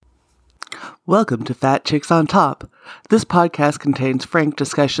Welcome to Fat Chicks on Top. This podcast contains frank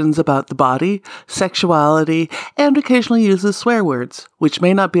discussions about the body, sexuality, and occasionally uses swear words, which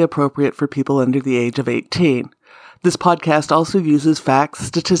may not be appropriate for people under the age of 18. This podcast also uses facts,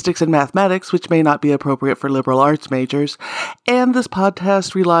 statistics, and mathematics, which may not be appropriate for liberal arts majors. And this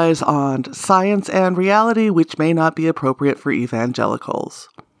podcast relies on science and reality, which may not be appropriate for evangelicals.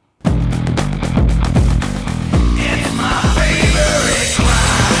 It's my favorite crime.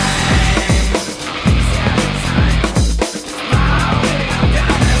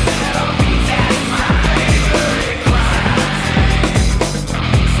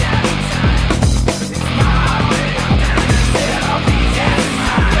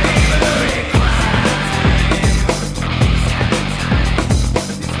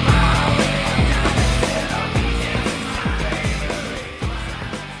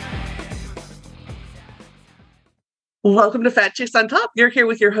 Welcome to Fat Chicks on Top. You're here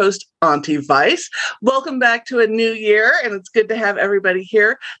with your host, Auntie Vice. Welcome back to a new year, and it's good to have everybody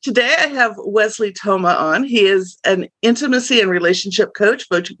here. Today, I have Wesley Thoma on. He is an intimacy and relationship coach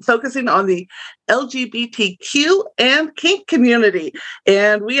focusing on the LGBTQ and kink community.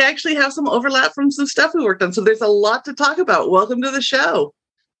 And we actually have some overlap from some stuff we worked on, so there's a lot to talk about. Welcome to the show.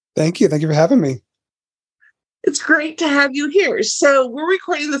 Thank you. Thank you for having me. It's great to have you here. So we're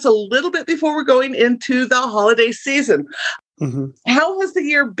recording this a little bit before we're going into the holiday season. Mm-hmm. How has the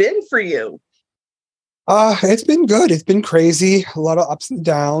year been for you? It's been good. It's been crazy. A lot of ups and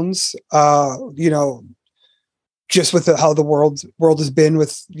downs. Just with how the world has been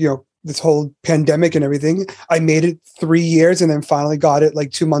with, this whole pandemic and everything. I made it 3 years and then finally got it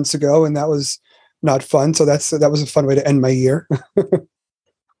like 2 months ago. And that was not fun. So that was a fun way to end my year.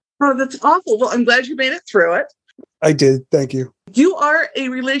 Oh, that's awful. Well, I'm glad you made it through it. I did. Thank you. You are a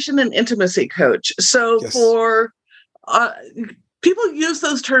relation and intimacy coach. So yes. For people use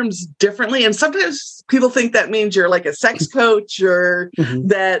those terms differently. And sometimes people think that means you're like a sex coach or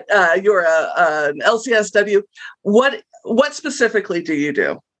that you're an LCSW. What specifically do you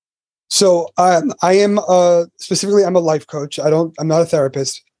do? So I am specifically, I'm a life coach. I'm not a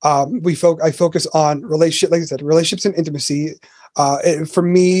therapist. I focus on relationships and intimacy. For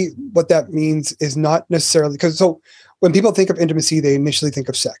me, what that means is not necessarily so when people think of intimacy, they initially think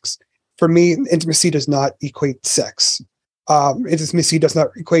of sex. For me, intimacy does not equate sex. Intimacy does not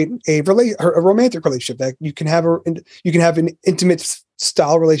equate a romantic relationship. That you can have an intimate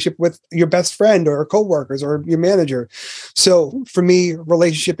style relationship with your best friend or coworkers or your manager. So for me,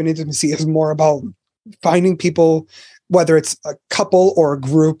 relationship and intimacy is more about finding people, whether it's a couple or a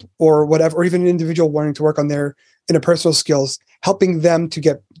group or whatever, or even an individual wanting to work on their interpersonal skills, helping them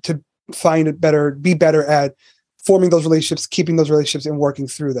to find it better, be better at forming those relationships, keeping those relationships, and working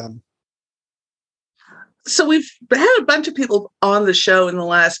through them. So we've had a bunch of people on the show in the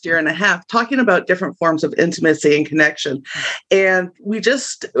last year and a half talking about different forms of intimacy and connection. And we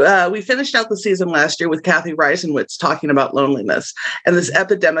finished out the season last year with Kathy Reisenwitz talking about loneliness and this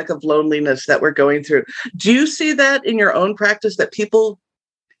epidemic of loneliness that we're going through. Do you see that in your own practice, that people,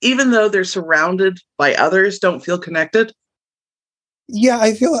 even though they're surrounded by others, don't feel connected? Yeah,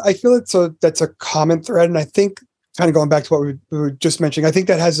 I feel that's a common thread. And I think, kind of going back to what we were just mentioning, I think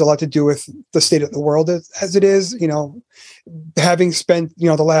that has a lot to do with the state of the world as it is, having spent,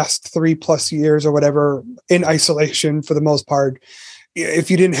 the last 3+ years or whatever in isolation for the most part.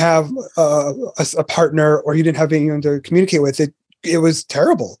 If you didn't have a partner or you didn't have anyone to communicate with, it was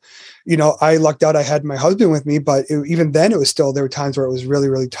terrible. I lucked out. I had my husband with me, but even then there were times where it was really,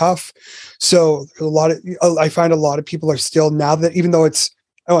 really tough. So I find a lot of people are still, now that, even though I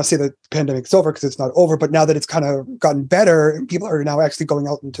don't want to say the pandemic's over because it's not over, but now that it's kind of gotten better and people are now actually going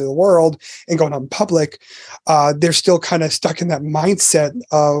out into the world and going out in public, they're still kind of stuck in that mindset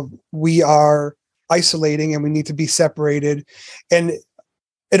of we are isolating and we need to be separated. And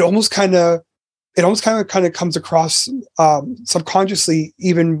it almost kind of comes across subconsciously,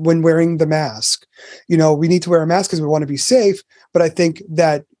 even when wearing the mask. We need to wear a mask because we want to be safe. But I think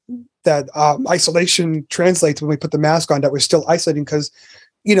that isolation translates when we put the mask on, that we're still isolating because,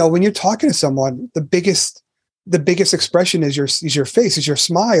 when you're talking to someone, the biggest expression is your face, is your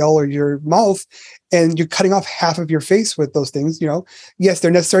smile or your mouth, and you're cutting off half of your face with those things. Yes,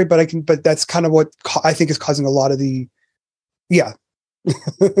 they're necessary, but that's kind of what I think is causing a lot of the, yeah.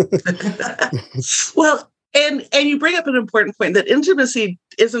 Well, and you bring up an important point that intimacy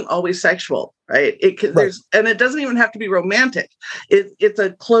isn't always sexual, right? And it doesn't even have to be romantic. It's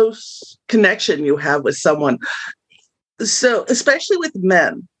a close connection you have with someone. So, especially with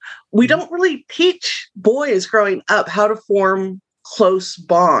men, we don't really teach boys growing up how to form close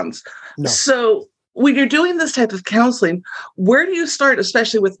bonds. No. So when you're doing this type of counseling, where do you start,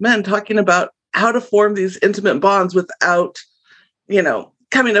 especially with men, talking about how to form these intimate bonds without,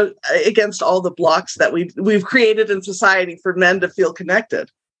 coming against all the blocks that we've created in society for men to feel connected.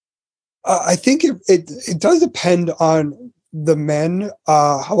 I think it does depend on the men.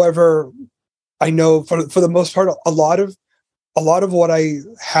 However, I know for the most part, a lot of what I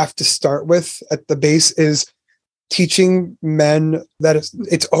have to start with at the base is teaching men that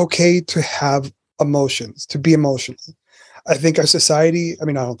it's okay to have emotions, to be emotional. I think our society,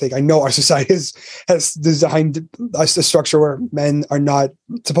 I know our society has designed us a structure where men are not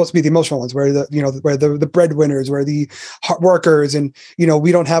supposed to be the emotional ones, where the breadwinners, where the hard workers, and,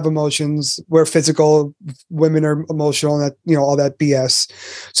 we don't have emotions. We're physical, women are emotional, and that, all that BS.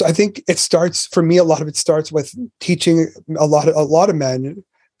 So I think a lot of it starts with teaching a lot of men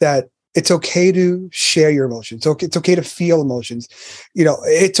that it's okay to share your emotions. It's okay to feel emotions.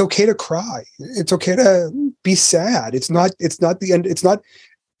 It's okay to cry. It's okay to be sad. It's not the end. It's not,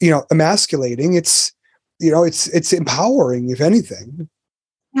 emasculating. It's empowering, if anything.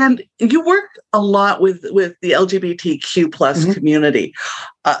 And you work a lot with the LGBTQ plus community.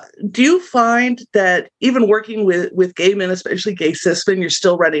 Do you find that even working with gay men, especially gay cis men, you're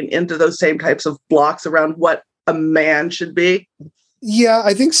still running into those same types of blocks around what a man should be? Yeah,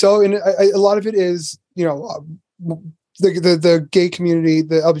 I think so. And a lot of it is, the gay community,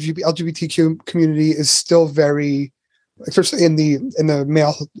 the LGBTQ community is still very, especially in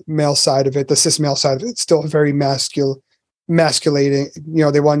the male side of it, the cis male side of it, it's still very masculating.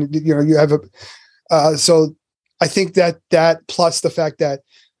 They want, you have so I think that plus the fact that,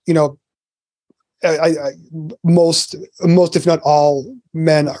 most if not all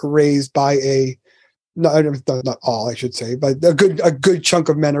men are raised by not all, I should say, but a good chunk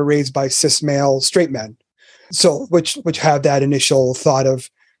of men are raised by cis male straight men. So which have that initial thought of,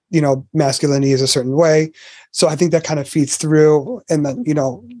 masculinity is a certain way. So I think that kind of feeds through. And then,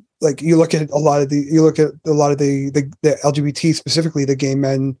 like you look at a lot of the LGBT, specifically the gay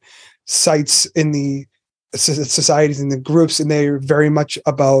men sites in the societies and the groups, and they're very much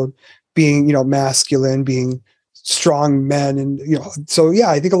about being, masculine, being strong men. And, so yeah,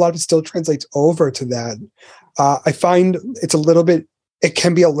 I think a lot of it still translates over to that. I find it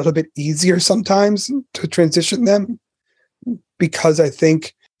can be a little bit easier sometimes to transition them, because I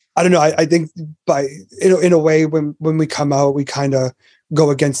think, I don't know, I think in a way, when we come out, we kind of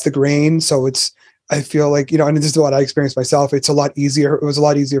go against the grain. So I feel like, and this is what I experienced myself. It was a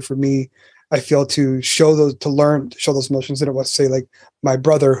lot easier for me, I feel, to show those emotions than it was, say, like my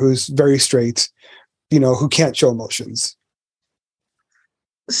brother, who's very straight, who can't show emotions.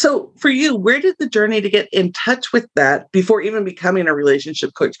 So for you, where did the journey to get in touch with that before even becoming a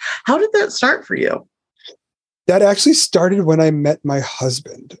relationship coach? How did that start for you? That actually started when I met my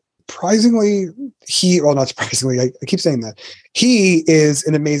husband. Surprisingly, not surprisingly, I keep saying that. He is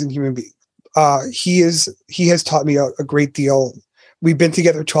an amazing human being. He has taught me a great deal. We've been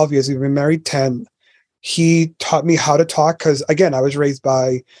together 12 years. We've been married 10. He taught me how to talk because, again, I was raised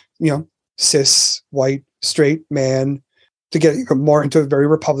by, cis, white, straight man, to get more into a very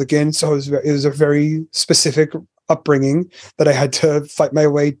Republican. So it was a very specific upbringing that I had to fight my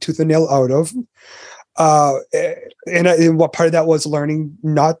way tooth and nail out of. And what part of that was learning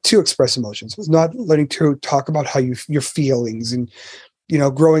not to express emotions, was not learning to talk about how your feelings. And,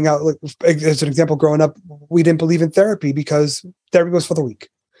 growing out, like, as an example, growing up, we didn't believe in therapy because therapy was for the weak.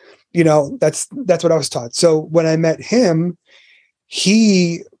 That's what I was taught. So when I met him,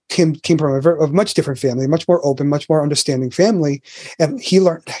 he came from a much different family, much more open, much more understanding family. And he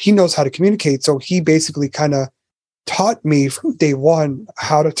knows how to communicate. So he basically kind of taught me from day one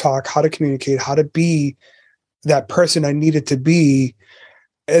how to talk, how to communicate, how to be that person I needed to be.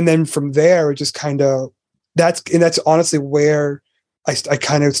 And then from there, it just kind of, that's honestly where I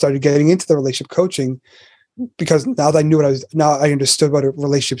kind of started getting into the relationship coaching, because now that I understood what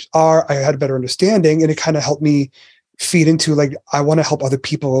relationships are, I had a better understanding, and it kind of helped me feed into, like, I want to help other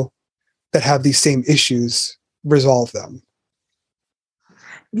people that have these same issues resolve them.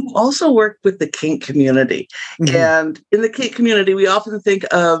 You also work with the kink community. Mm-hmm. And in the kink community, we often think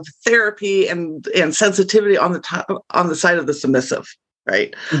of therapy and sensitivity on the side of the submissive,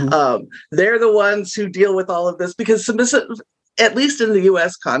 right? Mm-hmm. They're the ones who deal with all of this, because submissive, at least in the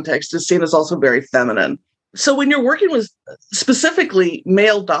US context, is seen as also very feminine. So when you're working with specifically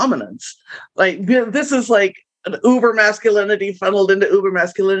male dominance, like, this is like an uber masculinity funneled into uber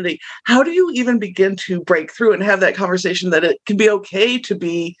masculinity. How do you even begin to break through and have that conversation that it can be okay to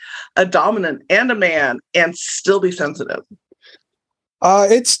be a dominant and a man and still be sensitive?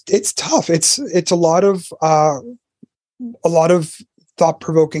 It's tough. It's a lot of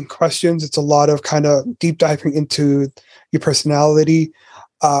thought-provoking questions. It's a lot of kind of deep diving into your personality.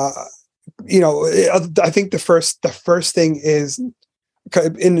 I think the first thing is,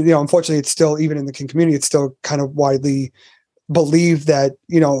 unfortunately, it's still, even in the kink community, it's still kind of widely believed that,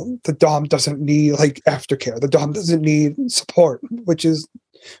 the dom doesn't need like aftercare. The dom doesn't need support, which is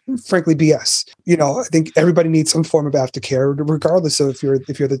frankly BS. I think everybody needs some form of aftercare, regardless of if you're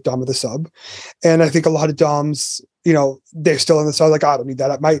the dom or the sub. And I think a lot of doms, they're still in the sub, like, I don't need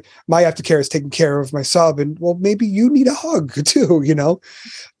that. My aftercare is taking care of my sub, and well, maybe you need a hug too.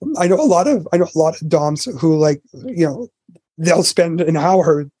 I know a lot of doms who, like, they'll spend an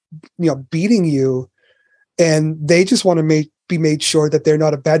hour, beating you, and they just want to be made sure that they're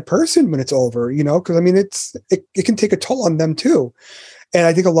not a bad person when it's over. Because I mean, it can take a toll on them too. And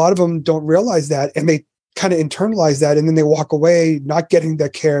I think a lot of them don't realize that, and they kind of internalize that, and then they walk away not getting the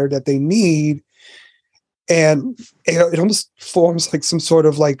care that they need. And it almost forms like some sort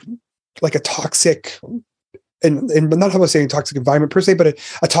of like a toxic, and not how I'm saying toxic environment per se, but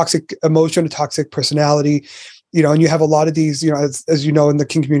a toxic emotion, a toxic personality, and you have a lot of these, as you know, in the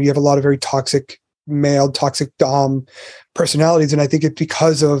kink community, you have a lot of very toxic male, toxic dom personalities. And I think it's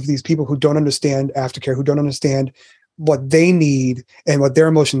because of these people who don't understand aftercare, who don't understand what they need and what their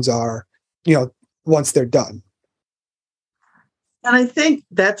emotions are, once they're done. And I think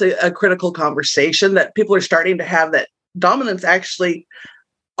that's a critical conversation that people are starting to have, that dominants actually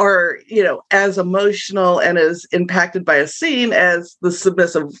are, as emotional and as impacted by a scene as the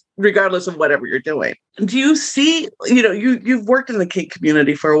submissive, regardless of whatever you're doing. Do you see, you've worked in the kink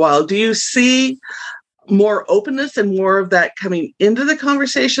community for a while. Do you see more openness and more of that coming into the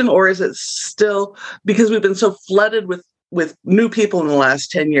conversation, or is it still, because we've been so flooded with new people in the last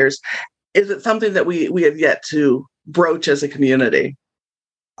 10 years, is it something that we have yet to broach as a community?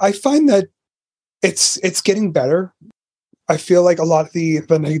 I find that it's getting better. I feel like a lot of the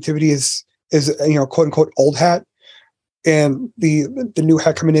negativity is quote unquote old hat, and the new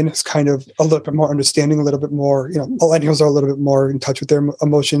hat coming in is kind of a little bit more understanding, a little bit more, millennials are a little bit more in touch with their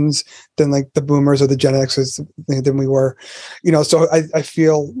emotions than like the boomers or the Gen Xers than we were, so I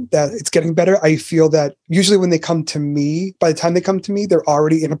feel that it's getting better. I feel that usually when they come to me, by the time they come to me, they're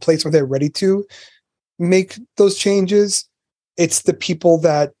already in a place where they're ready to make those changes. It's the people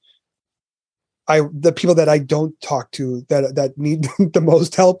that I don't talk to that need the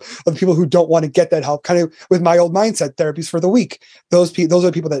most help, are the people who don't want to get that help. Kind of with my old mindset, therapies for the weak. Those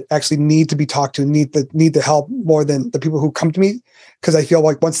are people that actually need to be talked to, need the help more than the people who come to me. Because I feel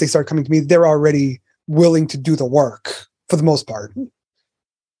like once they start coming to me, they're already willing to do the work for the most part.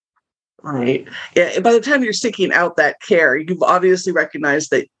 Right. Yeah. By the time you're seeking out that care, you've obviously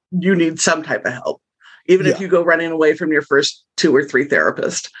recognized that you need some type of help, even if you go running away from your first 2 or 3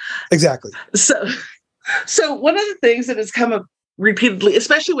 therapists. Exactly. So one of the things that has come up repeatedly,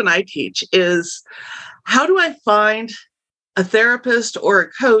 especially when I teach, is how do I find a therapist or a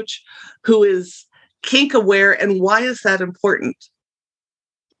coach who is kink aware, and why is that important?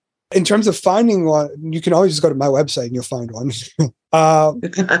 In terms of finding one, you can always just go to my website and you'll find one.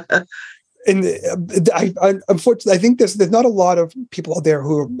 And unfortunately, I think there's not a lot of people out there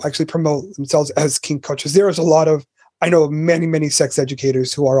who actually promote themselves as kink coaches. There is a lot of, I know many, many sex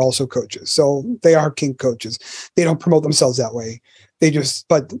educators who are also coaches. So they are kink coaches. They don't promote themselves that way. So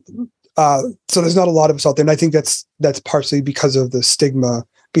there's not a lot of us out there. And I think that's partially because of the stigma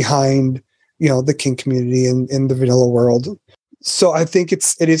behind, the kink community and in the vanilla world. So I think it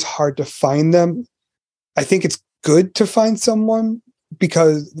is hard to find them. I think it's good to find someone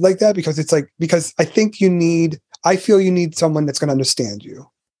because I think I feel you need someone that's going to understand you.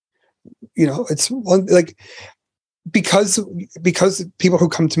 It's one, like, because people who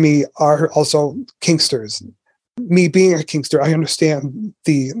come to me are also kinksters. Me being a kinkster, I understand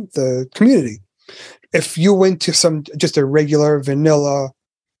the community. If you went to just a regular vanilla,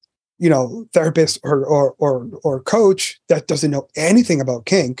 therapist or coach that doesn't know anything about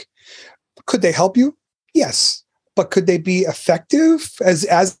kink, could they help you? Yes. But could they be effective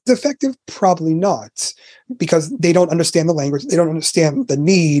as effective? Probably not, because they don't understand the language. They don't understand the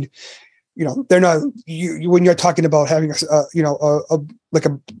need. They're not, when you're talking about having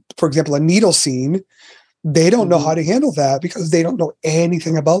for example, a needle scene, they don't know how to handle that because they don't know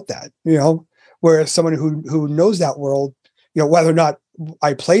anything about that, whereas someone who knows that world, whether or not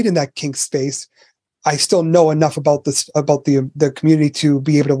I played in that kink space, I still know enough about the community to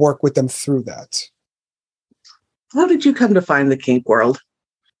be able to work with them through that. How did you come to find the kink world?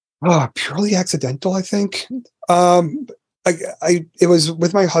 Purely accidental, I think. It was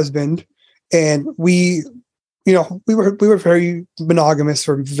with my husband, and we were very monogamous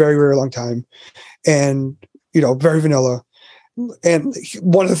for a very, very long time, and very vanilla. And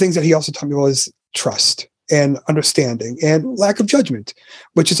one of the things that he also taught me was trust. and understanding and lack of judgment,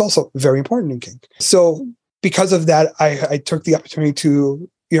 which is also very important in kink. So because of that, I took the opportunity to,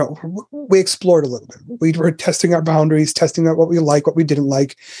 we explored a little bit. We were testing our boundaries, testing out what we like, what we didn't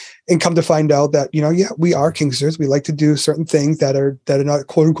like, and come to find out that, we are kinksters. We like to do certain things that are not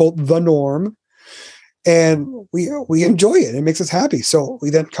quote unquote the norm. And we enjoy it. It makes us happy. So we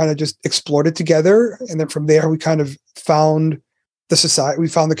then kind of just explored it together. And then from there, we kind of found the society. We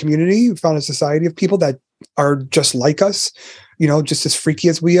found the community. We found a society of people that are just like us, just as freaky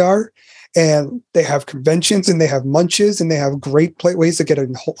as we are. And they have conventions and they have munches and they have great ways to get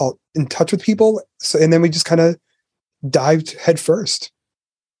in touch with people. So, and then we just kind of dived head first.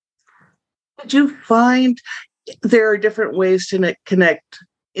 Did you find there are different ways to connect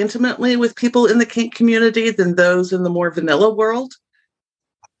intimately with people in the kink community than those in the more vanilla world?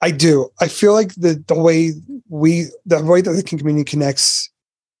 I do. I feel like the way that the kink community connects,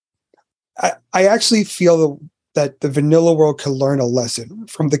 I actually feel that the vanilla world can learn a lesson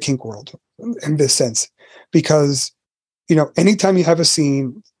from the kink world in this sense, because, anytime you have a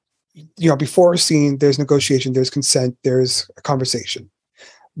scene, before a scene, there's negotiation, there's consent, there's a conversation.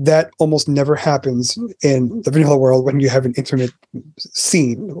 That almost never happens in the vanilla world when you have an intimate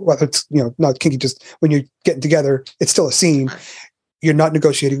scene, whether it's, not kinky, just when you're getting together, it's still a scene. You're not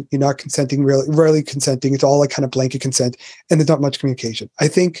negotiating, you're not consenting, rarely consenting. It's all like kind of blanket consent, and there's not much communication. I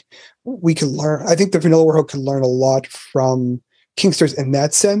think the vanilla world can learn a lot from kinksters in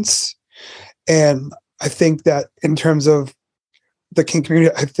that sense. And I think that in terms of the kink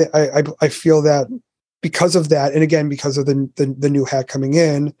community, I feel that because of that, and again, because of the new hack coming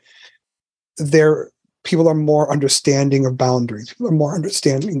in, people are more understanding of boundaries, people are more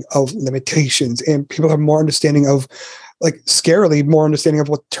understanding of limitations, and people are more understanding of, like, scarily more understanding of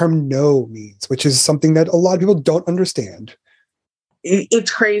what term no means, which is something that a lot of people don't understand. It's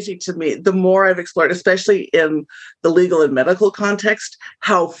crazy to me. The more I've explored, especially in the legal and medical context,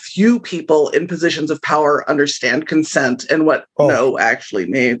 how few people in positions of power understand consent and what no actually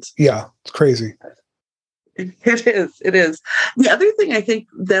means. Yeah, it's crazy. It is. The other thing I think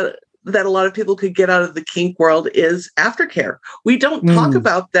that a lot of people could get out of the kink world is aftercare. We don't talk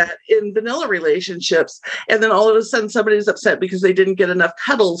about that in vanilla relationships. And then all of a sudden somebody's upset because they didn't get enough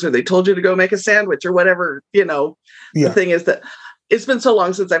cuddles, or they told you to go make a sandwich, or whatever, The thing is that it's been so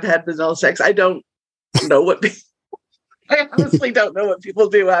long since I've had vanilla sex. I don't know I honestly don't know what people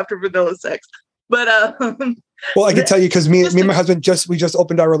do after vanilla sex. But well, I can tell you, because me and my husband we just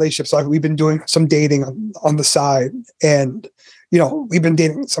opened our relationship, so we've been doing some dating on the side, and we've been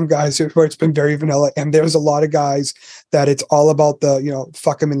dating some guys where it's been very vanilla, and there's a lot of guys that it's all about the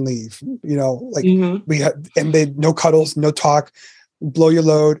fuck them and leave, we had, and they no cuddles, no talk, blow your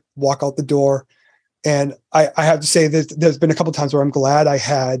load, walk out the door. And I have to say that there's been a couple of times where I'm glad I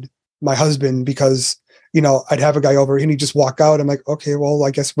had my husband, because I'd have a guy over and he'd just walk out. I'm like, okay, well, I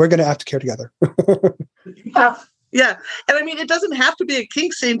guess we're going to have to care together. Yeah. And I mean, it doesn't have to be a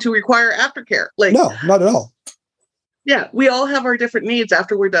kink scene to require aftercare. Like, no, not at all. Yeah. We all have our different needs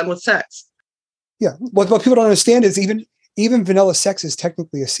after we're done with sex. Yeah. What people don't understand is even vanilla sex is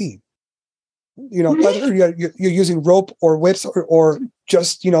technically a scene. Whether you're using rope or whips or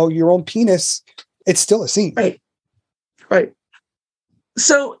just, your own penis, it's still a scene. Right.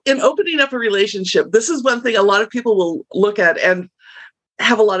 So in opening up a relationship, this is one thing a lot of people will look at and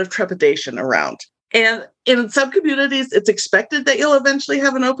have a lot of trepidation around. And in some communities, it's expected that you'll eventually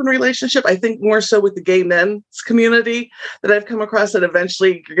have an open relationship. I think more so with the gay men's community that I've come across, that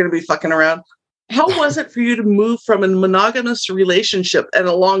eventually you're going to be fucking around. How was it for you to move from a monogamous relationship and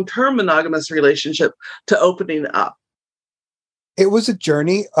a long-term monogamous relationship to opening up? It was a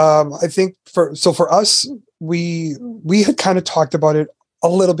journey. I think for us, we had kind of talked about it a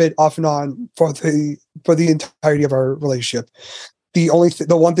little bit off and on for the entirety of our relationship. The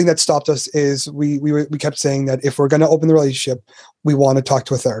one thing that stopped us is we kept saying that if we're going to open the relationship, we want to talk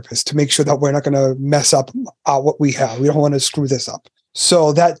to a therapist to make sure that we're not going to mess up what we have. We don't want to screw this up.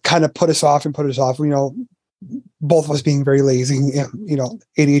 So that kind of put us off. Both of us being very lazy,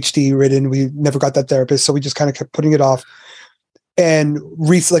 ADHD ridden. We never got that therapist. So we just kind of kept putting it off. And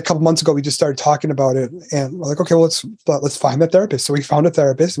recently, a couple months ago, we just started talking about it, and we're like, okay, well, let's find that therapist. So we found a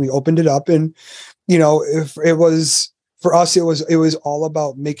therapist, and we opened it up, and if it was for us, it was all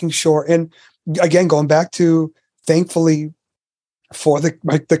about making sure. And again, going back to, thankfully, for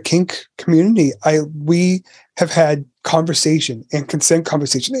the kink community, we have had conversation and consent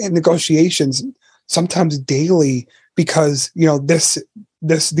conversation and negotiations sometimes daily, because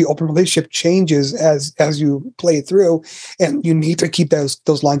the open relationship changes as you play it through, and you need to keep those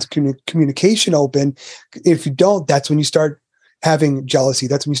lines of communication open. If you don't, that's when you start having jealousy.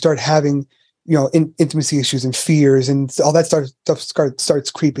 That's when you start having intimacy issues and fears and all that stuff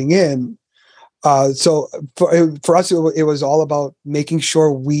starts creeping in. So for us, it was all about making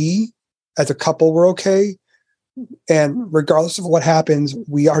sure we, as a couple, were okay, and regardless of what happens,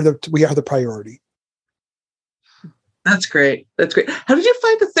 we are the priority. That's great. That's great. How did you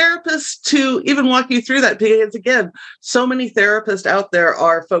find a therapist to even walk you through that? Because again, so many therapists out there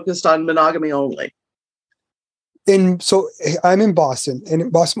are focused on monogamy only. And so I'm in Boston, and in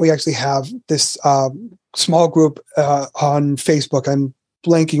Boston we actually have this small group on Facebook. I'm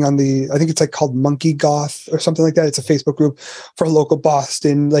blanking on I think it's like called Monkey Goth or something like that. It's a Facebook group for local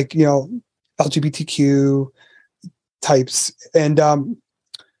Boston, like, LGBTQ types. And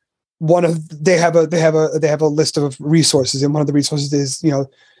they have a list of resources, and one of the resources is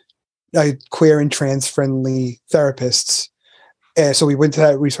queer and trans friendly therapists. And so we went to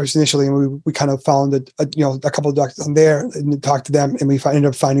that resource initially, and we kind of found a couple of doctors on there and talked to them, and we ended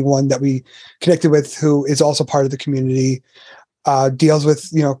up finding one that we connected with, who is also part of the community, deals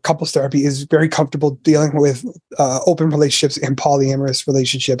with couples therapy, is very comfortable dealing with open relationships and polyamorous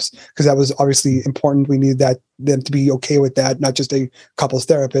relationships, because that was obviously important. We needed them to be okay with that, not just a couples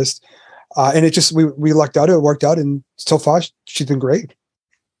therapist. And it just we lucked out. It worked out, and so far she's been great.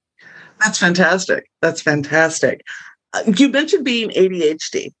 That's fantastic. That's fantastic. You mentioned being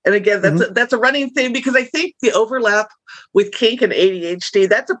ADHD. And again, that's a running thing, because I think the overlap with kink and ADHD,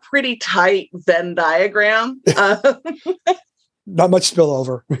 that's a pretty tight Venn diagram. Not much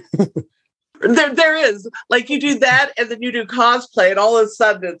spillover. There is. Like, you do that, and then you do cosplay, and all of a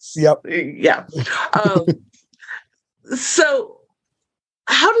sudden it's... Yep. Yeah. So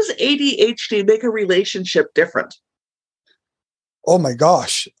how does ADHD make a relationship different? Oh my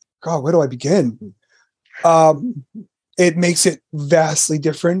gosh. God, where do I begin? It makes it vastly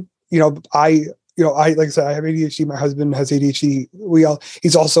different. I like I said, I have ADHD. My husband has ADHD.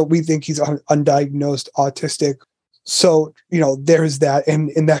 We think he's undiagnosed autistic. So, there's that.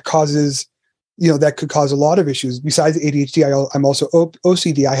 And that causes, that could cause a lot of issues. Besides ADHD, I'm also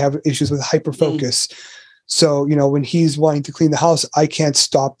OCD. I have issues with hyperfocus. So, when he's wanting to clean the house, I can't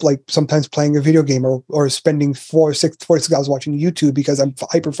stop, like, sometimes playing a video game or spending 4 to 6 hours watching YouTube because I'm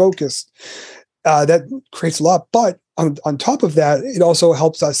hyper-focused. That creates a lot. But on top of that, it also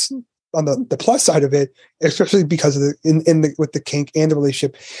helps us on the plus side of it, especially because of with the kink and the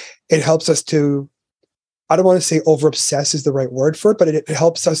relationship. It helps us to, I don't want to say over-obsess is the right word for it, but it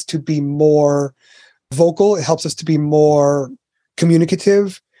helps us to be more vocal. It helps us to be more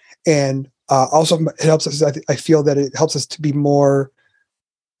communicative. And also it helps us, I feel that it helps us to be more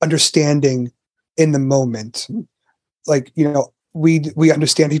understanding in the moment. Like, we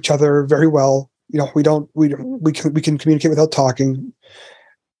understand each other very well. We can communicate without talking.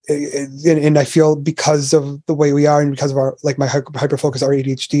 And I feel because of the way we are, and because of our, like, my hyperfocus, our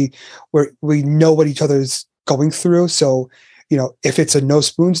ADHD, we know what each other is going through. So, if it's a no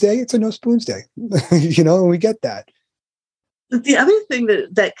spoons day, it's a no spoons day, and we get that. The other thing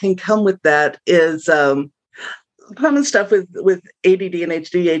that can come with that is common stuff with ADD and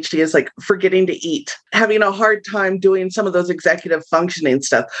ADHD is like forgetting to eat, having a hard time doing some of those executive functioning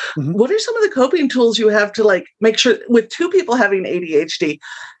stuff. Mm-hmm. What are some of the coping tools you have to, like, make sure with two people having ADHD,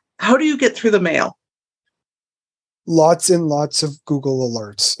 how do you get through the mail? Lots and lots of Google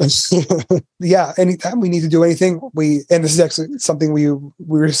alerts. Yeah. Anytime we need to do anything, and this is actually something we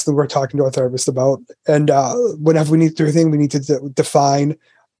recently were talking to our therapist about. And whenever we need to do anything, we need to define,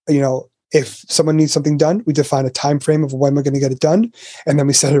 if someone needs something done, we define a time frame of when we're going to get it done. And then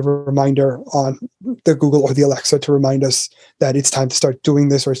we set a reminder on the Google or the Alexa to remind us that it's time to start doing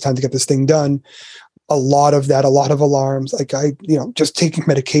this, or it's time to get this thing done. A lot of alarms, like just taking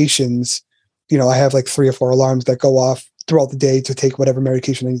medications, I have like 3 or 4 alarms that go off throughout the day to take whatever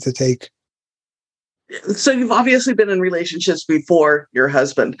medication I need to take. So you've obviously been in relationships before your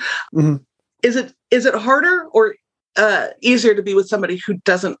husband. Mm-hmm. Is it harder or easier to be with somebody who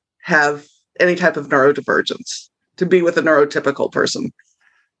doesn't have any type of neurodivergence, to be with a neurotypical person?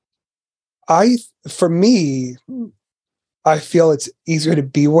 For me, I feel it's easier to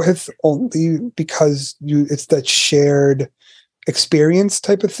be with only because it's that shared experience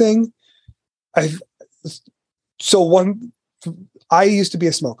type of thing. I used to be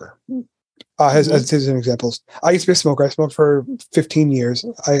a smoker. As an example, I used to be a smoker. I smoked for 15 years.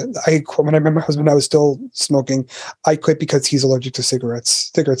 When I met my husband, I was still smoking. I quit because he's allergic to cigarette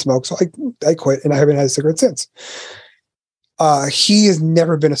smoke. So I quit, and I haven't had a cigarette since. He has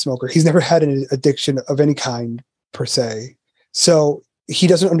never been a smoker. He's never had an addiction of any kind per se. So he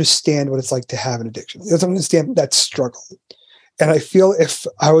doesn't understand what it's like to have an addiction. He doesn't understand that struggle. And I feel if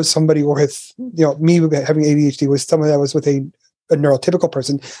I was somebody with, me having ADHD, was someone that was with a a neurotypical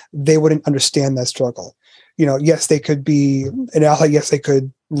person, they wouldn't understand that struggle. Yes, they could be an ally. Yes, they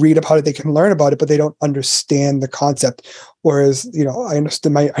could read about it. They can learn about it, but they don't understand the concept. Whereas, I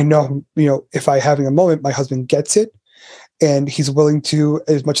understand I know, if I having a moment, my husband gets it and he's willing to,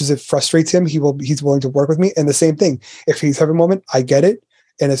 as much as it frustrates him, he's willing to work with me. And the same thing, if he's having a moment, I get it.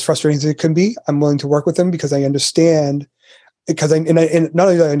 And as frustrating as it can be, I'm willing to work with him because I understand, and not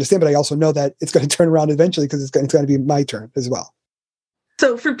only do I understand, but I also know that it's going to turn around eventually because it's going to be my turn as well.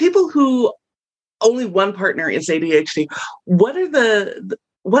 So for people who only one partner is ADHD, what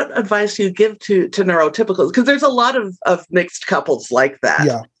advice do you give to neurotypicals? Because there's a lot of mixed couples like that.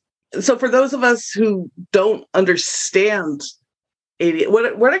 Yeah. So for those of us who don't understand ADHD,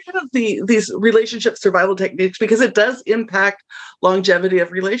 what are kind of these relationship survival techniques? Because it does impact longevity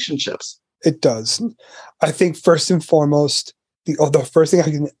of relationships. It does. I think first and foremost, the first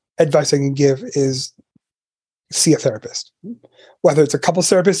advice I can give is see a therapist. Whether it's a couples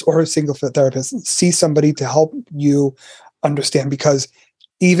therapist or a single therapist, see somebody to help you understand, because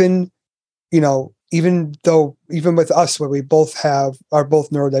even with us, where we both are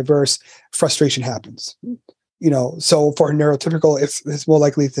both neurodiverse, frustration happens. So for a neurotypical, it's more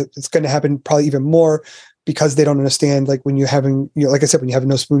likely that it's going to happen probably even more because they don't understand. Like when you're having, like I said, when you have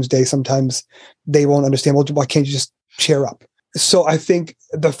no spoons day, sometimes they won't understand. Well, why can't you just cheer up? So I think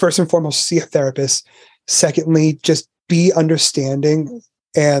the first and foremost, see a therapist. Secondly, just be understanding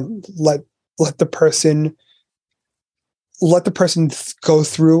and let the person go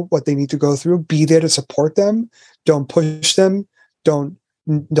through what they need to go through. Be there to support them. Don't push them. Don't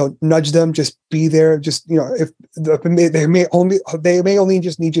nudge them. Just be there. Just, if they may only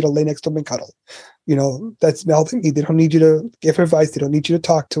just need you to lay next to them and cuddle. That's all they need. They don't need you to give advice. They don't need you to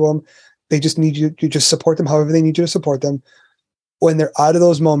talk to them. They just need you to just support them however they need you to support them. When they're out of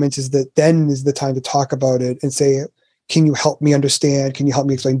those moments is the time to talk about it and say, can you help me understand? Can you help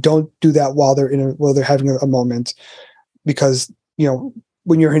me explain? Don't do that while they're having a moment, because,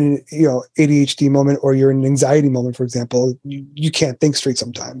 when you're in an ADHD moment or you're in an anxiety moment, for example, you can't think straight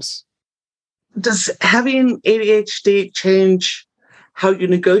sometimes. Does having ADHD change how you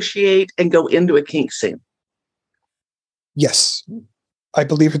negotiate and go into a kink scene? Yes, I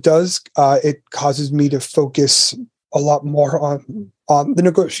believe it does. It causes me to focus a lot more on the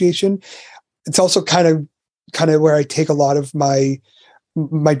negotiation. It's also kind of where I take a lot of my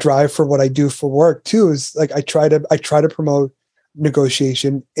drive for what I do for work too, is like I try to promote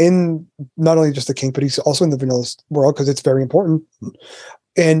negotiation in not only just the kink, but also in the vanilla world, because it's very important.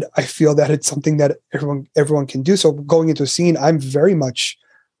 And I feel that it's something that everyone can do. So going into a scene, I'm very much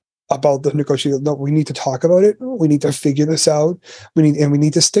about the negotiation. No, we need to talk about it. We need to figure this out. We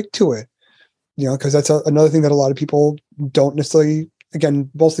need to stick to it. Because that's another thing that a lot of people don't necessarily, again,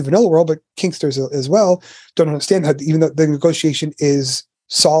 mostly vanilla world, but kinksters as well, don't understand that even though the negotiation is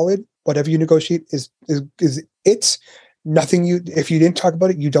solid, whatever you negotiate is it's nothing. If you didn't talk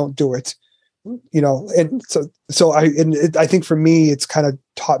about it, you don't do it. And so I think for me, it's kind of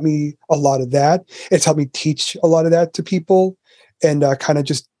taught me a lot of that. It's helped me teach a lot of that to people, and kind of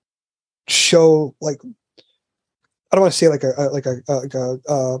just show, like, I don't want to say like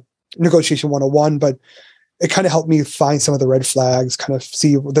a negotiation 101, but it kind of helped me find some of the red flags, kind of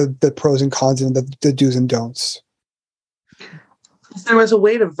see the pros and cons and the do's and don'ts. If there was a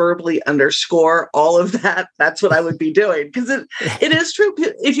way to verbally underscore all of that, that's what I would be doing. Because it is true.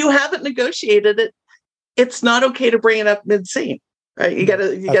 If you haven't negotiated it, it's not okay to bring it up mid-scene, right? You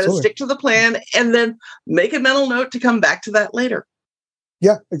gotta stick to the plan and then make a mental note to come back to that later.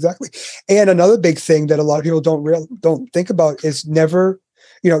 Yeah, exactly. And another big thing that a lot of people don't think about is never,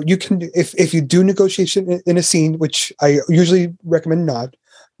 you can, if you do negotiation in a scene, which I usually recommend not,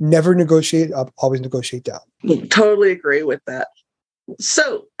 never negotiate up, always negotiate down. Totally agree with that.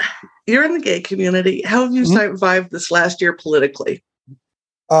 So you're in the gay community. How have you survived this last year politically?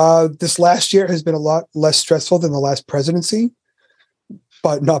 This last year has been a lot less stressful than the last presidency,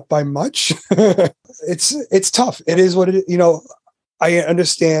 but not by much. It's tough. It is what it is. I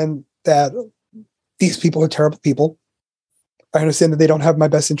understand that these people are terrible people. I understand that they don't have my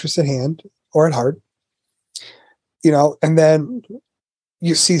best interest at hand or at heart. And then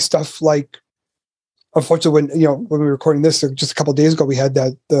you see stuff like, unfortunately, when we were recording this just a couple of days ago, we had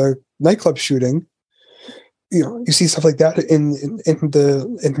the nightclub shooting. You see stuff like that in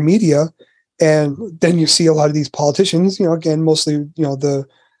the media, and then you see a lot of these politicians. Again, mostly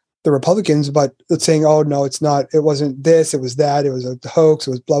the Republicans, but it's saying, "Oh no, it's not. It wasn't this. It was that. It was a hoax. It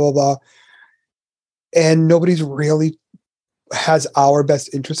was blah blah blah," and nobody's really has our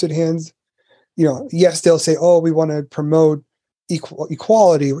best interest at hands. Yes, they'll say, "Oh, we want to promote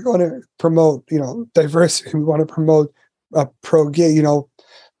equality. We want to promote, diversity. We want to promote pro gay,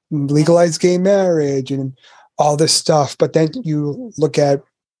 legalize gay marriage and all this stuff. But then you look at,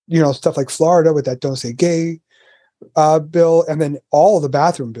 stuff like Florida with that Don't Say Gay bill, and then all the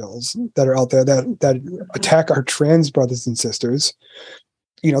bathroom bills that are out there that attack our trans brothers and sisters.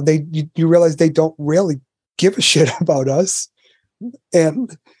 You realize they don't really give a shit about us.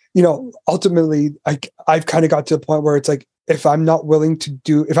 And, ultimately I've kind of got to the point where it's like, if I'm not willing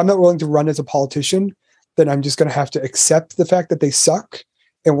to run as a politician, then I'm just going to have to accept the fact that they suck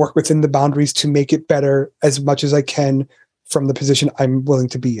and work within the boundaries to make it better as much as I can from the position I'm willing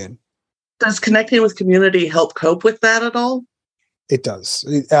to be in. Does connecting with community help cope with that at all? It does.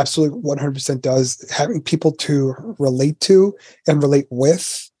 It absolutely 100% does. Having people to relate to and relate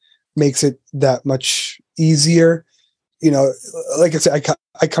with makes it that much easier. Like I said,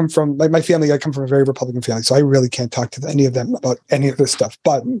 I come from my family. I come from a very Republican family, so I really can't talk to any of them about any of this stuff.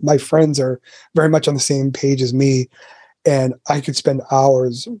 But my friends are very much on the same page as me, and I could spend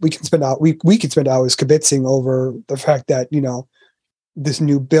hours. We could spend hours kibitzing over the fact that this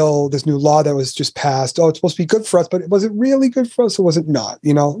new bill, this new law that was just passed. Oh, it's supposed to be good for us, but was it really good for us, or was it not?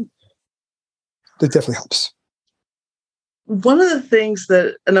 That definitely helps. One of the things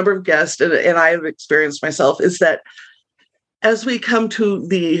that a number of guests and I have experienced myself is that as we come to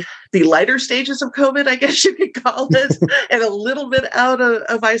the lighter stages of COVID, I guess you could call it, and a little bit out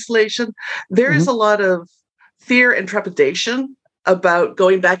of isolation, there is a lot of fear and trepidation about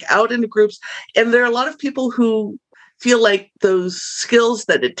going back out into groups. And there are a lot of people who feel like those skills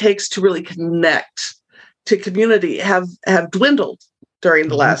that it takes to really connect to community have dwindled during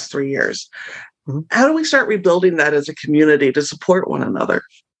the last 3 years. How do we start rebuilding that as a community to support one another?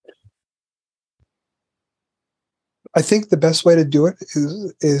 I think the best way to do it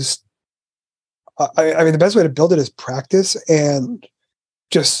is the best way to build it is practice and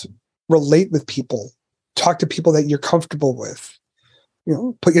just relate with people, talk to people that you're comfortable with,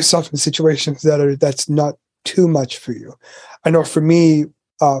 put yourself in situations that's not too much for you. I know for me,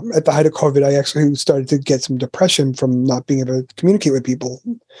 at the height of COVID, I actually started to get some depression from not being able to communicate with people.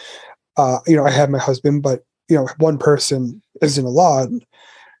 I have my husband, but one person isn't a lot.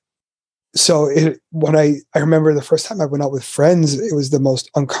 So when I remember the first time I went out with friends, it was the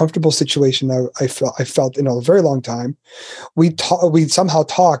most uncomfortable situation I felt in a very long time. We somehow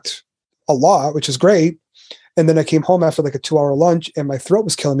talked a lot, which is great. And then I came home after like a 2-hour lunch and my throat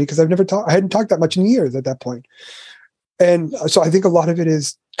was killing me because I hadn't talked that much in years at that point. And so I think a lot of it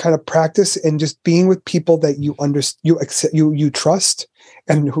is kind of practice and just being with people that you trust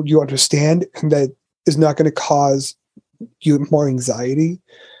and who you understand, and that is not going to cause you more anxiety.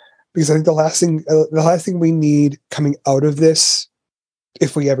 Because I think the last thing we need coming out of this,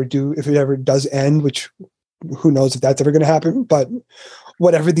 if it ever does end, which who knows if that's ever going to happen, but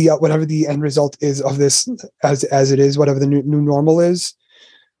whatever the end result is of this, as it is, whatever the new normal is,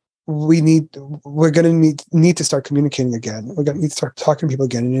 we're going to need to start communicating again. We're going to need to start talking to people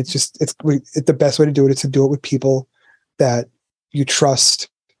again. And it's the best way to do it is to do it with people that you trust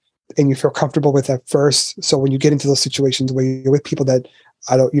and you feel comfortable with at first. So when you get into those situations where you're with people that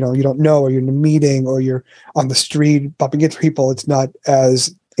you don't know, or you're in a meeting, or you're on the street bumping into people, it's not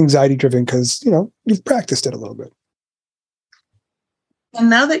as anxiety driven because, you've practiced it a little bit. And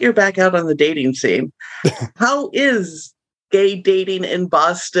now that you're back out on the dating scene, how is gay dating in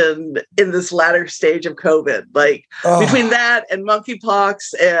Boston in this latter stage of COVID? Like between that and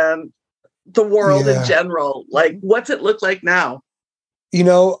monkeypox and the world in general, like what's it look like now?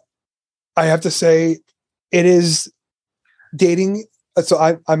 I have to say it is dating.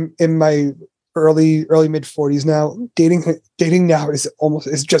 So I'm in my early mid 40s now. Dating now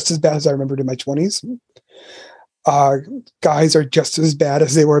is just as bad as I remembered in my 20s. Guys are just as bad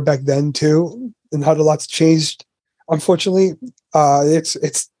as they were back then too, and how a lot's changed. Unfortunately,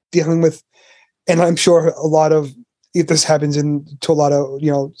 it's dealing with, and I'm sure a lot of this happens to a lot of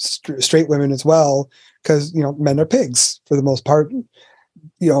straight women as well, because men are pigs for the most part.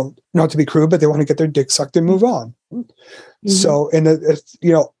 Not to be crude, but they want to get their dick sucked and move on. Mm-hmm. So, and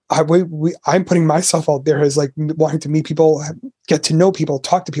I'm putting myself out there as like wanting to meet people, get to know people,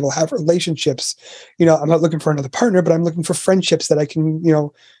 talk to people, have relationships. I'm not looking for another partner, but I'm looking for friendships that I can,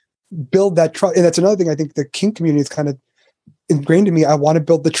 build that trust. And that's another thing I think the kink community is kind of ingrained in me. I want to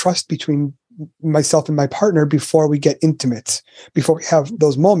build the trust between myself and my partner before we get intimate, before we have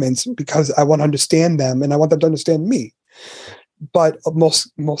those moments, because I want to understand them and I want them to understand me. But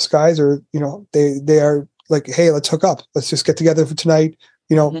most guys are, they are like, hey, let's hook up. Let's just get together for tonight.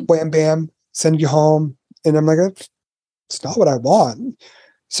 Wham, bam, send you home. And I'm like, it's not what I want.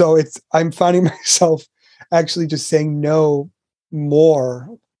 So I'm finding myself actually just saying no more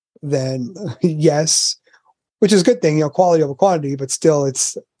than yes, which is a good thing, quality over quantity, but still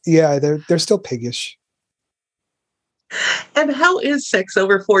they're still piggish. And how is sex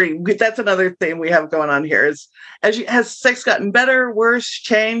over 40? That's another thing we have going on here. Has sex gotten better, worse,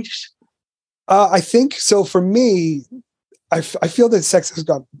 changed? I think so. For me, I feel that sex has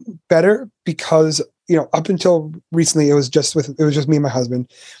got better because, up until recently, it was just me and my husband.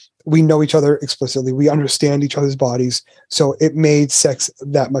 We know each other explicitly. We understand each other's bodies. So it made sex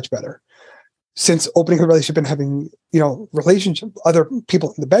that much better. Since opening a relationship and having, other people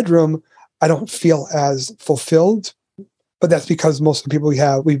in the bedroom, I don't feel as fulfilled. But that's because most of the people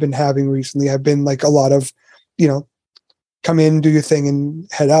we've been having recently have been like a lot of, come in, do your thing and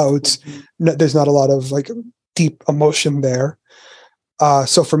head out. Mm-hmm. No, there's not a lot of like deep emotion there.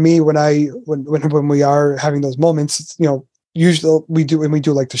 So for me, when we are having those moments, usually we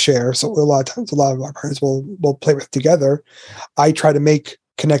do like to share. So a lot of times, a lot of our partners will play with together. I try to make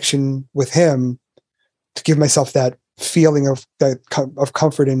connection with him to give myself that feeling of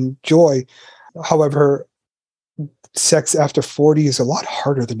comfort and joy. However, sex after 40 is a lot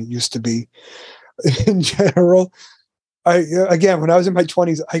harder than it used to be in general. When I was in my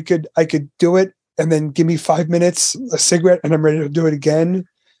 20s, I could do it and then give me 5 minutes, a cigarette, and I'm ready to do it again.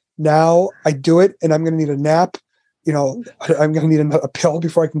 Now I do it and I'm going to need a nap. I'm going to need a pill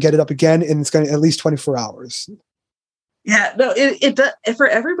before I can get it up again. And it's going to at least 24 hours. Yeah, no, it does. For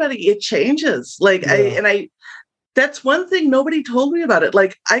everybody, it changes. Like that's one thing nobody told me about it.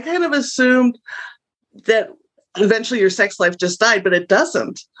 Like I kind of assumed that eventually your sex life just died, but it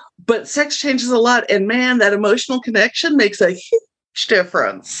doesn't. But sex changes a lot. And man, that emotional connection makes a huge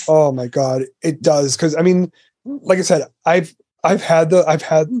difference. Oh my God, it does. Cause I mean, like I said, I've had the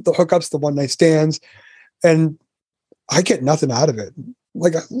hookups, the one night stands, and I get nothing out of it.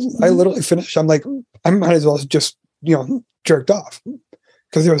 Like I literally finish. I'm like, I might as well just, jerked off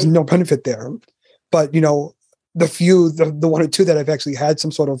because there was no benefit there. But, the one or two that I've actually had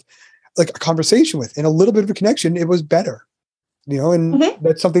some sort of like a conversation with and a little bit of a connection, it was better, and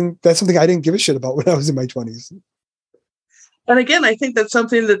that's something I didn't give a shit about when I was in my 20s. And again, I think that's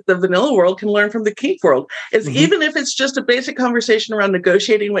something that the vanilla world can learn from the kink world is even if it's just a basic conversation around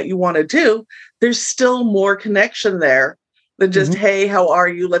negotiating what you want to do, there's still more connection there than just, hey, how are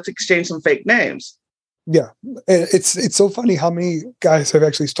you? Let's exchange some fake names. Yeah. It's so funny how many guys have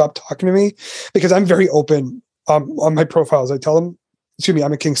actually stopped talking to me because I'm very open on my profiles. I tell them,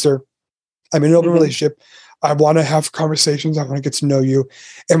 I'm a kinkster. I'm in an open relationship. I want to have conversations. I want to get to know you.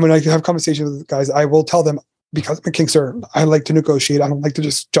 And when I have conversations with guys, I will tell them, because I'm a kinkster, I like to negotiate. I don't like to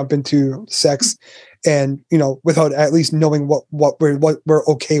just jump into sex and, without at least knowing what we're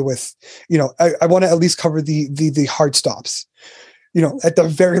okay with. I want to at least cover the hard stops. At the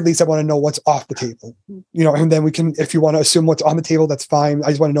very least, I want to know what's off the table, and then we can, if you want to assume what's on the table, that's fine. I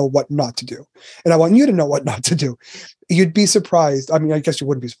just want to know what not to do. And I want you to know what not to do. You'd be surprised. I mean, I guess you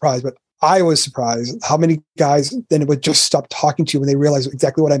wouldn't be surprised, but I was surprised how many guys then would just stop talking to you when they realize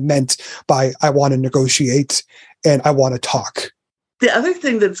exactly what I meant by I want to negotiate and I want to talk. The other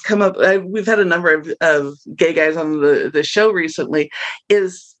thing that's come up, we've had a number of gay guys on the show recently,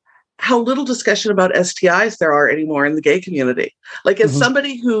 is how little discussion about STIs there are anymore in the gay community. Like as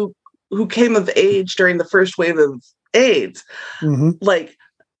somebody who came of age during the first wave of AIDS, like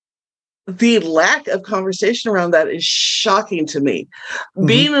the lack of conversation around that is shocking to me.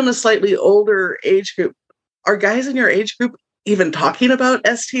 Being in a slightly older age group, are guys in your age group even talking about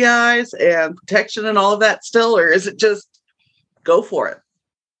STIs and protection and all of that still, or is it just go for it?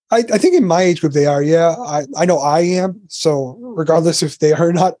 I think in my age group they are. Yeah, I know I am. So regardless if they are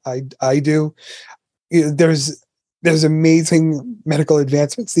or not, I do. There's amazing medical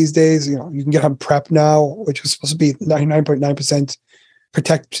advancements these days. You can get on PrEP now, which was supposed to be 99.9%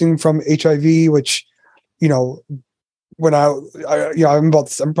 protection from HIV. Which, when I'm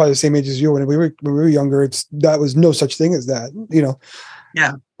probably the same age as you. When we were younger, that was no such thing as that.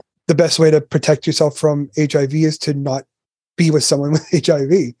 Yeah. The best way to protect yourself from HIV is to not be with someone with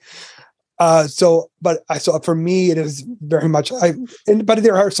HIV. So for me, it is very much, but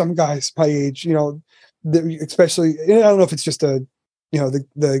there are some guys my age, especially, I don't know if it's just the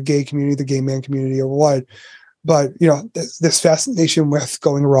gay community, the gay man community or what, but this fascination with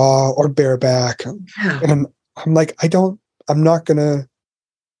going raw or bareback. And I'm like, I'm not gonna,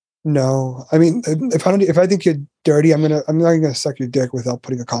 no. I mean, if I think you're dirty, I'm not gonna suck your dick without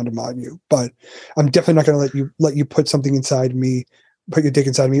putting a condom on you. But I'm definitely not gonna let you put something inside me, put your dick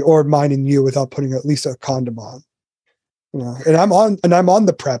inside me, or mine in you without putting at least a condom on. And I'm on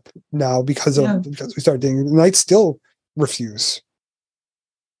the PrEP now because we started dating, and I still refuse.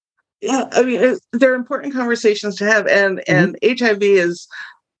 Yeah, I mean, they're important conversations to have, and HIV is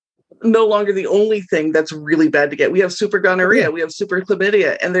no longer the only thing that's really bad to get. We have super gonorrhea, we have super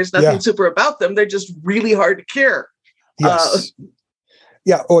chlamydia, and there's nothing super about them. They're just really hard to cure. Yes.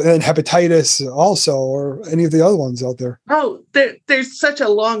 Or then hepatitis also, or any of the other ones out there. Oh, there's such a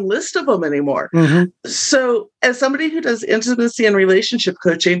long list of them anymore. Mm-hmm. So as somebody who does intimacy and relationship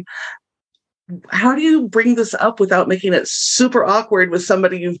coaching, how do you bring this up without making it super awkward with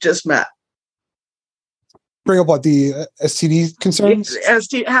somebody you've just met? Bring up what, the STD concerns?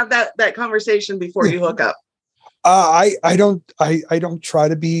 Have that conversation before you hook up. I don't try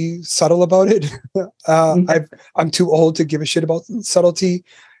to be subtle about it. I'm too old to give a shit about subtlety.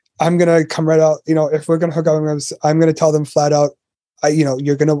 I'm gonna come right out. If we're gonna hook up, I'm gonna tell them flat out.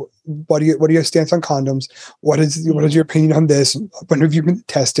 What are your stance on condoms? What is your opinion on this? When have you been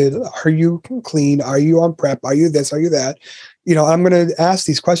tested? Are you clean? Are you on PrEP? Are you this? Are you that? I'm gonna ask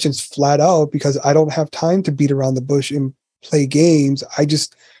these questions flat out because I don't have time to beat around the bush and play games. I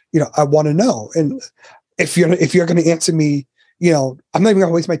just, I want to know. And if you're going to answer me, I'm not even going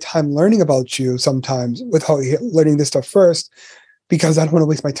to waste my time learning about you sometimes without learning this stuff first, because I don't want to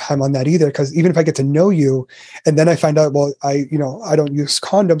waste my time on that either. Because even if I get to know you and then I find out, well, I don't use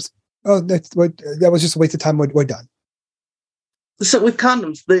condoms. Oh, that was just a waste of time. We're done. So with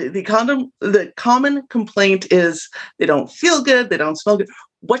condoms, the common complaint is they don't feel good. They don't smell good.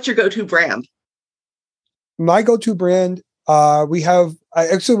 What's your go-to brand? My go-to brand, we have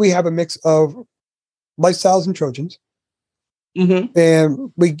a mix of Lifestyles and Trojans. Mm-hmm.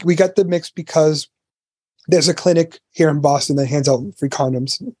 And we got the mix because there's a clinic here in Boston that hands out free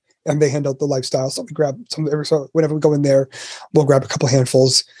condoms, and they hand out the Lifestyle. So we grab some whenever we go in there, we'll grab a couple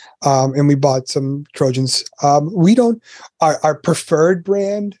handfuls. And we bought some Trojans. We don't, our preferred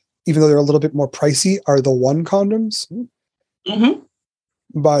brand, even though they're a little bit more pricey, are the One condoms. Mm-hmm.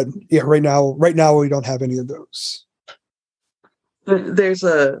 But yeah, right now we don't have any of those. There's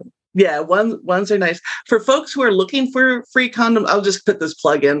ones are nice. For folks who are looking for free condoms, I'll just put this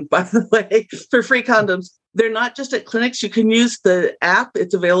plug in, by the way, for free condoms. They're not just at clinics. You can use the app.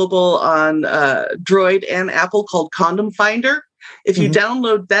 It's available on Droid and Apple, called Condom Finder. If you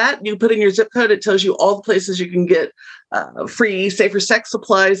download that, you put in your zip code, it tells you all the places you can get free safer sex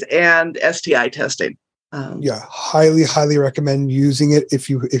supplies and STI testing. Highly, highly recommend using it if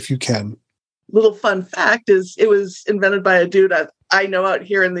you can. Little fun fact is it was invented by a dude I know out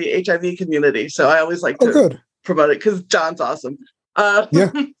here in the HIV community. So I always like to promote it because John's awesome.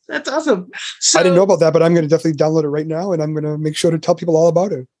 That's awesome. So, I didn't know about that, but I'm going to definitely download it right now, and I'm going to make sure to tell people all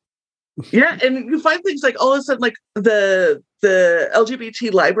about it. Yeah, and you find things like all of a sudden, like the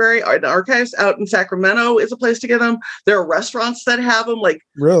LGBT library and archives out in Sacramento is a place to get them. There are restaurants that have them. Like,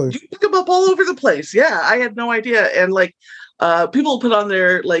 really, you pick them up all over the place. Yeah, I had no idea. And like, people put on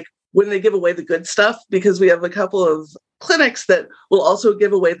their, like, when they give away the good stuff, because we have a couple of clinics that will also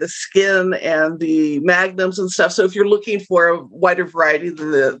give away the skin and the magnums and stuff. So if you're looking for a wider variety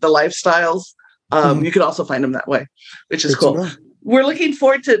than the lifestyles, you can also find them that way, which is cool. We're looking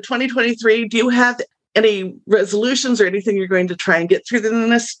forward to 2023. Do you have any resolutions or anything you're going to try and get through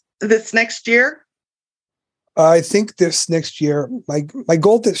this next year? I think this next year, my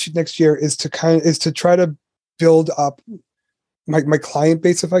goal this next year is to try to build up my client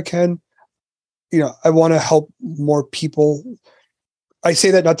base if I can. I want to help more people. I say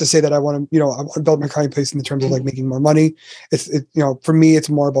that not to say that I want to build my client base in the terms of like making more money. For me, it's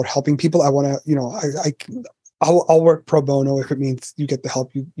more about helping people. I want to, I'll work pro bono if it means you get the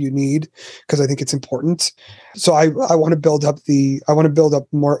help you need, because I think it's important. So I want to build up a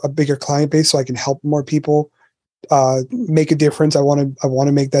bigger client base so I can help more people, make a difference. I want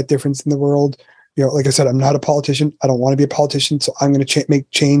to make that difference in the world. Like I said, I'm not a politician. I don't want to be a politician. So I'm going to make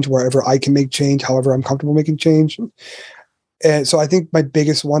change wherever I can make change, however I'm comfortable making change. And so I think my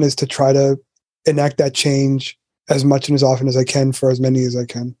biggest one is to try to enact that change as much and as often as I can for as many as I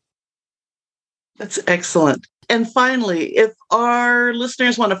can. That's excellent. And finally, if our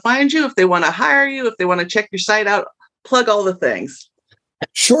listeners want to find you, if they want to hire you, if they want to check your site out, plug all the things.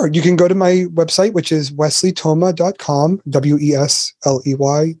 Sure. You can go to my website, which is wesleytoma.com,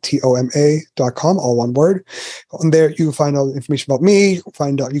 WesleyToma.com, all one word. On there, you can find out information about me.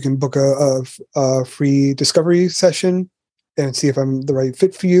 You can book a free discovery session and see if I'm the right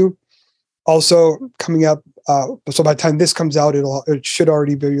fit for you. Also, coming up, so by the time this comes out, it should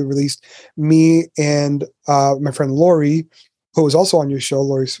already be released. Me and my friend Lori, who was also on your show,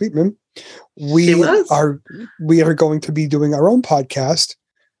 Lori Sweetman, we are going to be doing our own podcast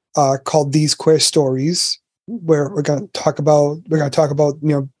called These Queer Stories, where we're going to talk about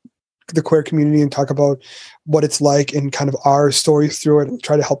the queer community and talk about what it's like and kind of our stories through it, and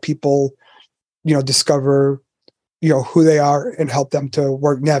try to help people discover who they are and help them to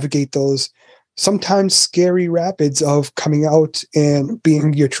navigate those sometimes scary rapids of coming out and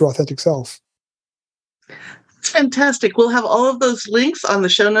being your true authentic self. It's fantastic. We'll have all of those links on the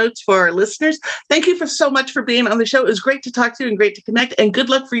show notes for our listeners. Thank you so much for being on the show. It was great to talk to you and great to connect. And good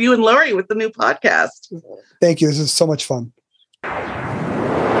luck for you and Lori with the new podcast. Thank you. This is so much fun.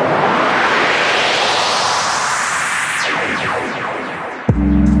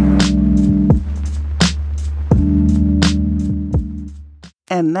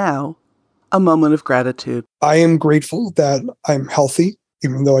 And now, a moment of gratitude. I am grateful that I'm healthy,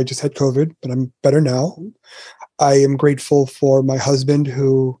 even though I just had COVID, but I'm better now. I am grateful for my husband,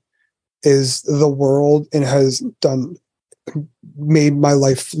 who is the world and has made my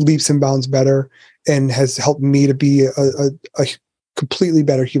life leaps and bounds better and has helped me to be a completely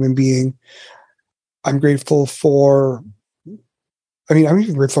better human being. I'm grateful for, I'm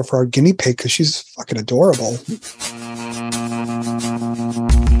even grateful for our guinea pig because she's fucking adorable.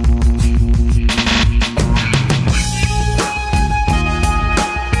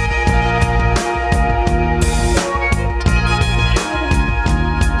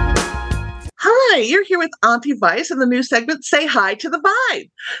 Hi, you're here with Auntie Vice in the new segment, Say Hi to the Vibe.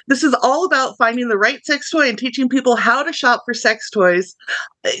 This is all about finding the right sex toy and teaching people how to shop for sex toys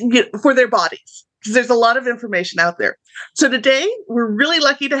for their bodies. Because there's a lot of information out there. So today, we're really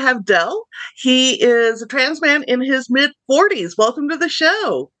lucky to have Del. He is a trans man in his mid-40s. Welcome to the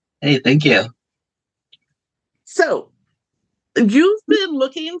show. Hey, thank you. So, you've been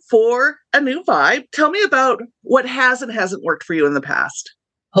looking for a new vibe. Tell me about what has and hasn't worked for you in the past.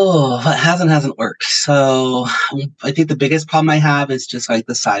 Oh, what hasn't worked. So I think the biggest problem I have is just like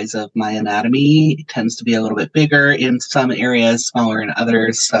the size of my anatomy. It tends to be a little bit bigger in some areas, smaller in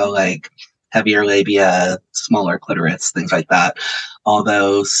others. So like heavier labia, smaller clitoris, things like that.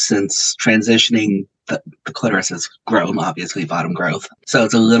 Although since transitioning, the clitoris has grown, obviously bottom growth. So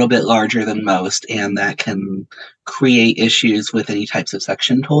it's a little bit larger than most, and that can create issues with any types of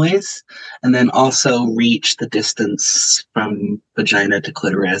suction toys. And then also reach the distance from vagina to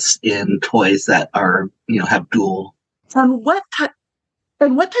clitoris in toys that are, have dual. And what type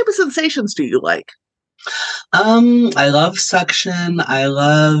of sensations do you like? I love suction. I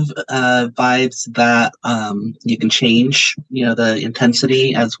love vibes that you can change, the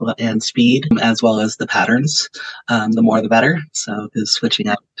intensity as well and speed, as well as the patterns. The more, the better. So the switching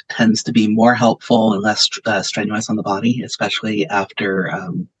up tends to be more helpful and less strenuous on the body, especially after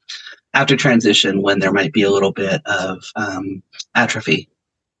transition, when there might be a little bit of atrophy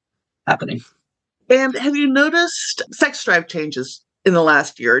happening. And have you noticed sex drive changes in the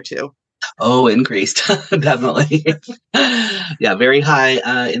last year or two? Oh, increased, definitely. Yeah, very high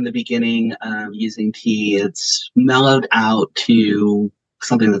in the beginning using tea. It's mellowed out to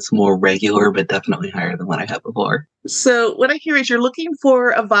something that's more regular, but definitely higher than what I had before. So what I hear is you're looking for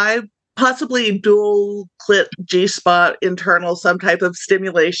a vibe, possibly dual clit, G-spot, internal, some type of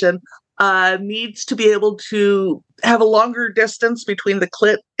stimulation. Needs to be able to have a longer distance between the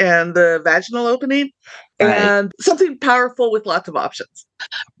clit and the vaginal opening, and something powerful with lots of options.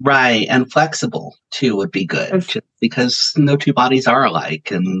 Right, and flexible too would be good, just because no two bodies are alike,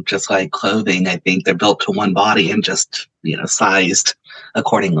 and just like clothing, I think they're built to one body and just sized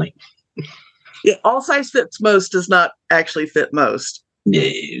accordingly. Yeah, all size fits most does not actually fit most. No,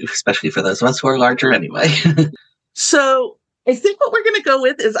 especially for those of us who are larger anyway. So I think what we're going to go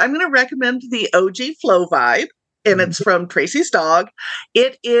with is I'm going to recommend the OG Flow Vibe, and it's from Tracy's Dog.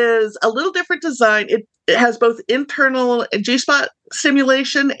 It is a little different design. It has both internal G-spot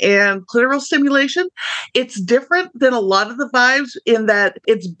stimulation and clitoral stimulation. It's different than a lot of the vibes in that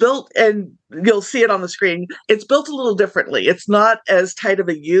it's built, and you'll see it on the screen, it's built a little differently. It's not as tight of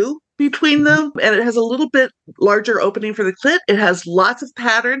a U between them, and it has a little bit larger opening for the clit. It has lots of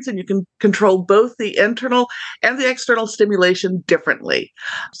patterns, and you can control both the internal and the external stimulation differently.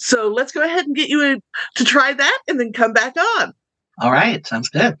 So let's go ahead and get you to try that and then come back on. All right, sounds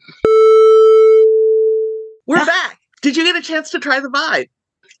good. We're back. Did you get a chance to try the Vibe?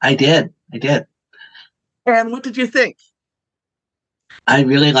 I did. And what did you think? I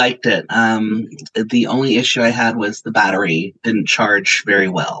really liked it. The only issue I had was the battery didn't charge very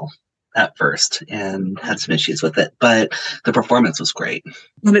well at first and had some issues with it, but the performance was great.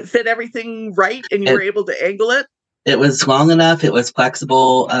 And it fit everything right, and you were able to angle it? It was long enough. It was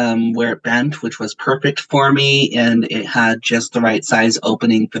flexible where it bent, which was perfect for me, and it had just the right size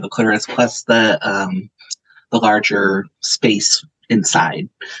opening for the clitoris, plus the larger space inside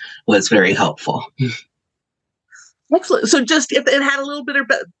was very helpful. Excellent. So just if it had a little bit of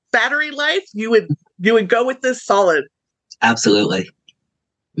battery life, you would go with this solid. Absolutely.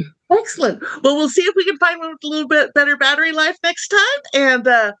 Excellent. Well, we'll see if we can find one with a little bit better battery life next time. And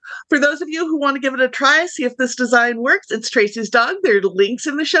for those of you who want to give it a try, see if this design works, it's Tracy's dog. There are links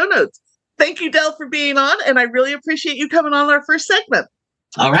in the show notes. Thank you, Del, for being on, and I really appreciate you coming on our first segment.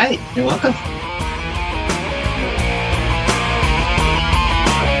 All right. You're welcome.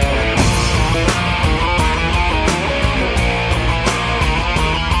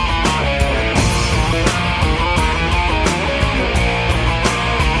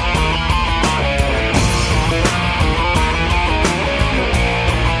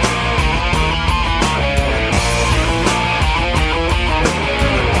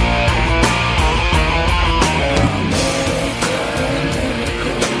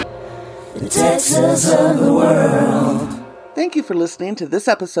 Texas of the world. Thank you for listening to this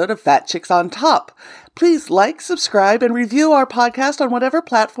episode of Fat Chicks on Top. Please like, subscribe, and review our podcast on whatever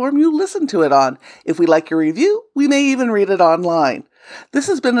platform you listen to it on. If we like your review, we may even read it online. This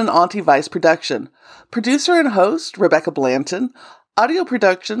has been an Auntie Vice production. Producer and host, Rebecca Blanton. Audio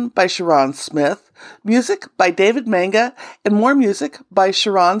production by Sharon Smith. Music by David Manga. And more music by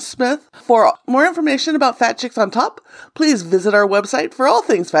Sharon Smith. For more information about Fat Chicks on Top, please visit our website for all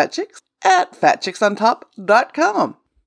things Fat Chicks at fatchicksontop.com.